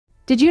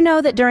Did you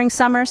know that during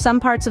summer, some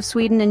parts of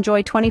Sweden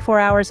enjoy 24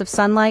 hours of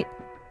sunlight?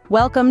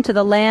 Welcome to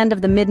the land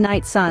of the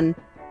midnight sun.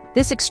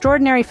 This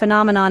extraordinary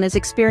phenomenon is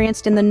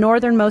experienced in the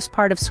northernmost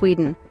part of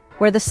Sweden,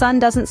 where the sun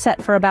doesn't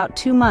set for about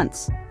 2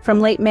 months,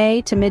 from late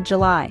May to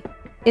mid-July.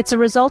 It's a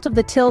result of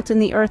the tilt in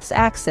the Earth's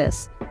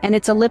axis and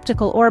its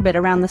elliptical orbit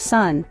around the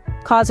sun,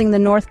 causing the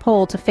North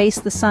Pole to face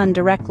the sun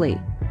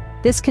directly.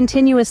 This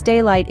continuous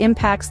daylight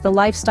impacts the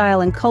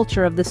lifestyle and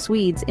culture of the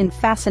Swedes in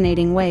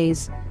fascinating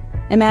ways.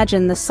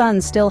 Imagine the sun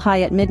still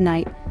high at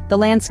midnight, the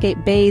landscape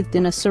bathed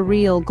in a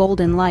surreal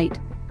golden light.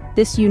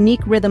 This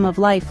unique rhythm of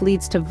life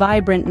leads to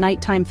vibrant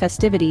nighttime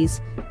festivities,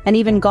 and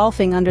even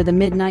golfing under the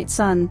midnight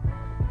sun.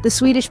 The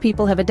Swedish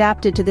people have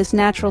adapted to this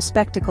natural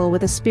spectacle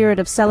with a spirit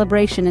of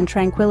celebration and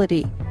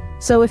tranquility.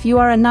 So if you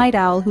are a night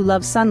owl who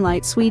loves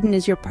sunlight, Sweden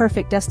is your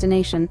perfect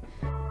destination.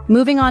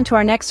 Moving on to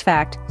our next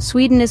fact,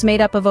 Sweden is made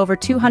up of over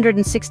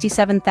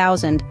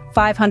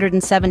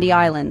 267,570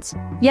 islands.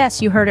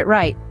 Yes, you heard it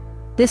right.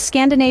 This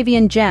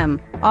Scandinavian gem,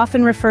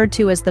 often referred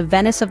to as the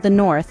Venice of the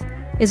North,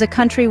 is a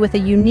country with a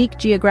unique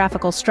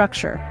geographical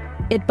structure.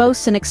 It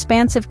boasts an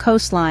expansive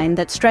coastline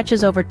that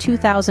stretches over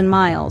 2,000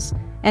 miles,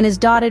 and is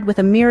dotted with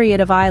a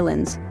myriad of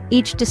islands,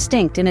 each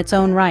distinct in its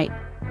own right.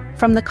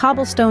 From the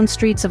cobblestone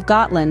streets of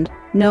Gotland,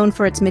 known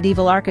for its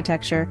medieval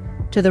architecture,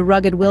 to the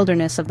rugged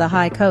wilderness of the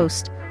high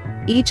coast,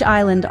 each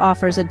island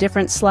offers a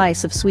different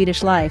slice of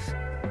Swedish life.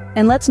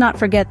 And let's not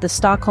forget the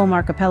Stockholm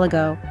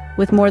archipelago,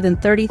 with more than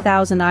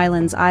 30,000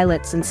 islands,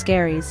 islets, and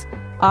skerries,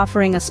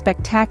 offering a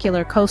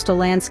spectacular coastal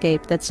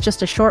landscape that's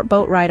just a short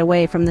boat ride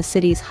away from the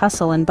city's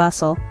hustle and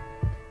bustle.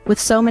 With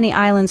so many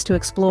islands to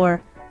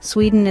explore,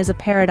 Sweden is a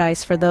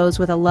paradise for those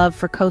with a love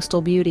for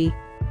coastal beauty.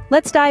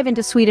 Let's dive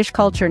into Swedish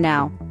culture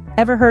now.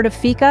 Ever heard of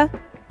fika?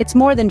 It's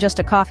more than just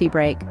a coffee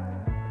break.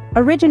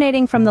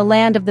 Originating from the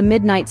land of the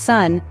midnight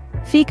sun,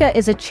 fika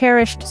is a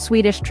cherished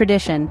Swedish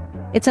tradition.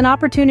 It's an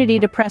opportunity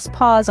to press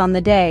pause on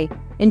the day,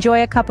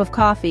 enjoy a cup of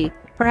coffee,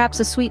 perhaps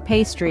a sweet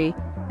pastry,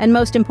 and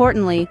most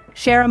importantly,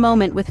 share a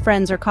moment with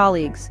friends or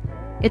colleagues.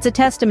 It's a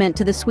testament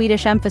to the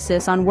Swedish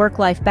emphasis on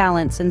work-life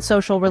balance and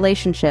social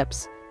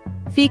relationships.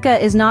 Fika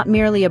is not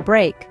merely a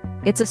break,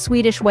 it's a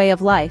Swedish way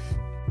of life.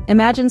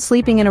 Imagine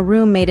sleeping in a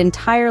room made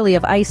entirely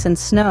of ice and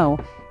snow.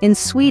 In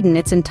Sweden,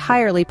 it's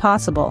entirely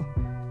possible.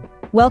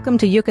 Welcome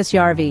to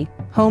Jukkasjärvi,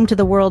 home to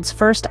the world's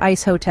first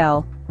ice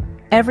hotel.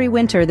 Every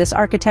winter, this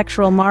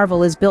architectural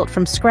marvel is built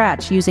from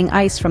scratch using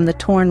ice from the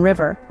Torn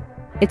River.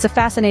 It's a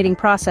fascinating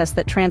process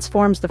that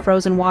transforms the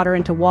frozen water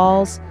into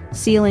walls,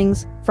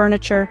 ceilings,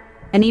 furniture,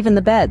 and even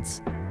the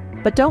beds.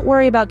 But don't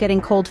worry about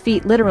getting cold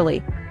feet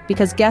literally,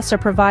 because guests are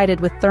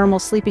provided with thermal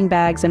sleeping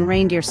bags and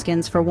reindeer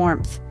skins for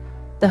warmth.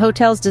 The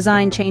hotel's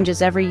design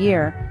changes every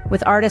year,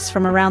 with artists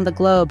from around the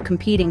globe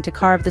competing to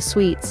carve the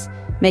suites,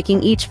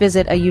 making each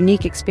visit a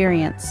unique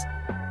experience.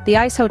 The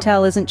Ice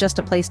Hotel isn't just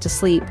a place to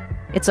sleep,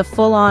 it's a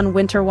full-on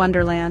winter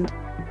wonderland.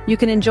 You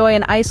can enjoy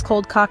an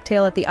ice-cold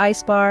cocktail at the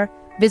ice bar,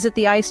 visit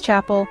the ice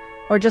chapel,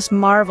 or just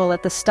marvel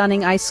at the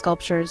stunning ice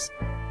sculptures.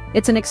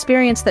 It's an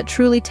experience that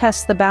truly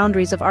tests the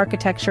boundaries of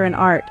architecture and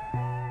art.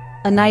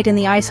 A night in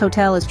the Ice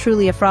Hotel is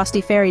truly a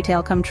frosty fairy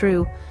tale come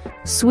true.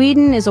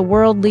 Sweden is a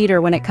world leader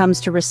when it comes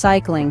to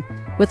recycling,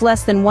 with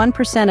less than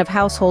 1% of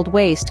household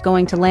waste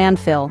going to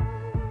landfill.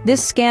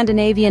 This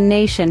Scandinavian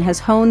nation has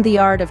honed the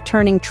art of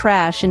turning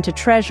trash into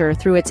treasure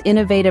through its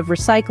innovative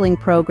recycling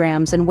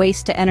programs and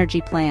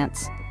waste-to-energy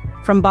plants.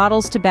 From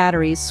bottles to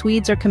batteries,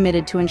 Swedes are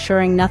committed to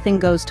ensuring nothing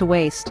goes to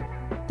waste.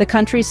 The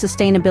country's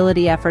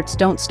sustainability efforts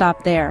don't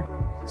stop there.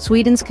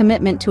 Sweden's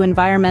commitment to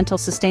environmental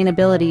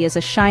sustainability is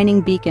a shining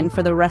beacon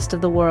for the rest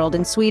of the world.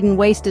 In Sweden,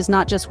 waste is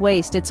not just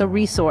waste, it's a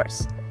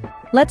resource.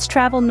 Let's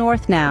travel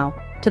north now,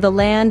 to the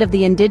land of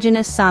the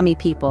indigenous Sami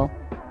people.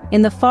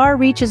 In the far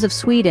reaches of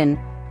Sweden,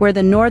 where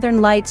the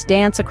northern lights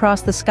dance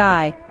across the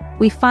sky,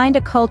 we find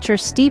a culture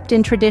steeped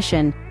in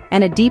tradition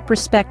and a deep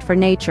respect for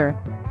nature.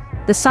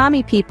 The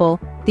Sami people,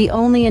 the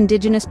only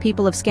indigenous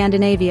people of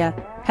Scandinavia,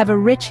 have a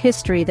rich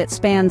history that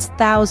spans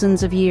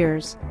thousands of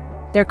years.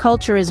 Their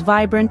culture is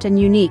vibrant and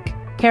unique,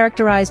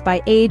 characterized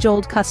by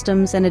age-old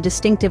customs and a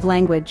distinctive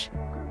language.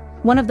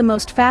 One of the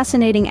most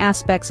fascinating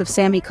aspects of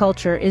Sami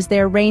culture is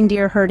their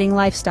reindeer herding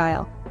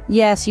lifestyle.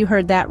 Yes, you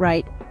heard that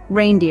right,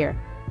 reindeer.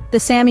 The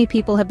Sami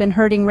people have been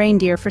herding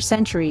reindeer for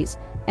centuries,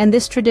 and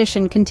this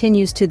tradition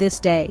continues to this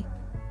day.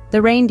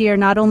 The reindeer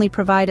not only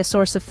provide a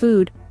source of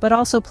food, but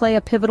also play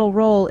a pivotal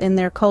role in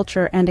their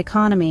culture and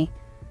economy.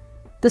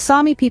 The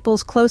Sami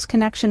people's close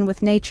connection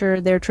with nature,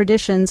 their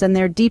traditions, and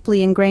their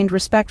deeply ingrained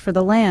respect for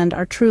the land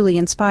are truly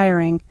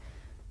inspiring.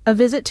 A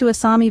visit to a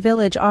Sami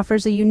village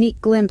offers a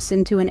unique glimpse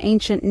into an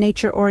ancient,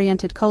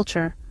 nature-oriented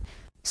culture.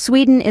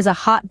 Sweden is a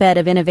hotbed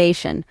of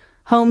innovation,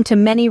 home to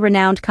many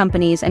renowned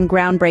companies and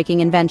groundbreaking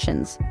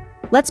inventions.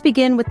 Let's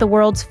begin with the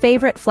world's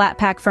favorite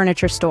flat-pack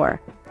furniture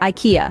store,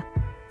 IKEA.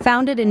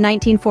 Founded in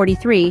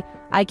 1943,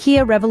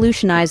 IKEA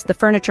revolutionized the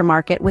furniture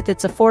market with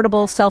its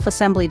affordable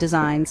self-assembly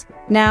designs.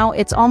 Now,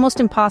 it's almost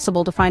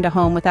impossible to find a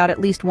home without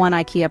at least one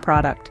IKEA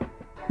product.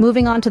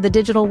 Moving on to the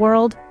digital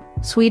world,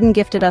 Sweden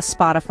gifted us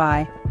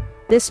Spotify.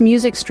 This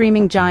music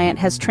streaming giant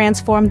has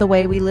transformed the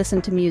way we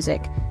listen to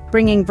music,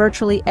 bringing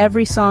virtually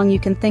every song you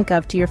can think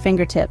of to your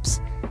fingertips.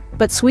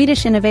 But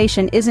Swedish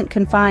innovation isn't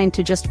confined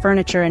to just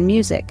furniture and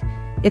music.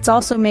 It's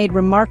also made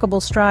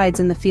remarkable strides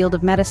in the field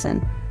of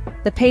medicine.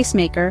 The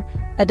pacemaker,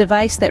 a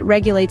device that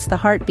regulates the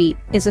heartbeat,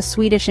 is a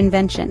Swedish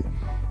invention.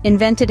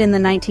 Invented in the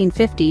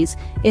 1950s,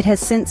 it has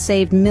since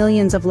saved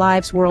millions of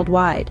lives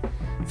worldwide.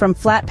 From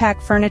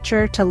flat-pack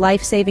furniture to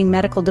life-saving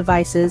medical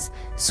devices,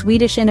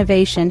 Swedish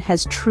innovation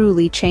has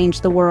truly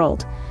changed the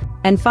world.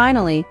 And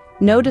finally,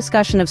 no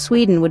discussion of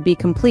Sweden would be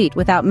complete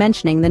without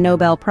mentioning the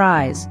Nobel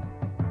Prize.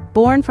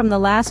 Born from the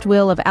last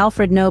will of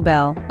Alfred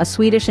Nobel, a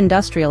Swedish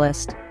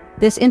industrialist,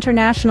 this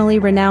internationally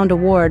renowned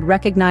award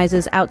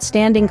recognizes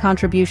outstanding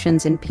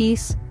contributions in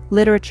peace,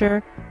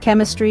 literature,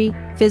 chemistry,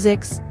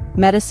 physics,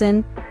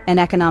 medicine, and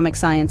economic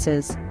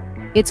sciences.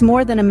 It's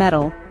more than a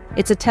medal.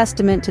 It's a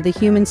testament to the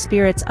human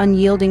spirit's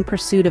unyielding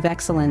pursuit of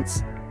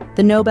excellence.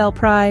 The Nobel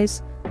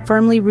Prize,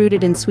 firmly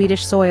rooted in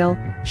Swedish soil,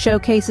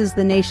 showcases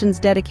the nation's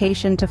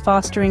dedication to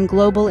fostering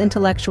global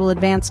intellectual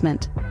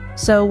advancement.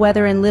 So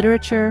whether in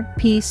literature,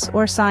 peace,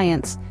 or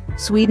science,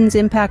 Sweden's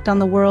impact on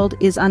the world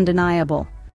is undeniable.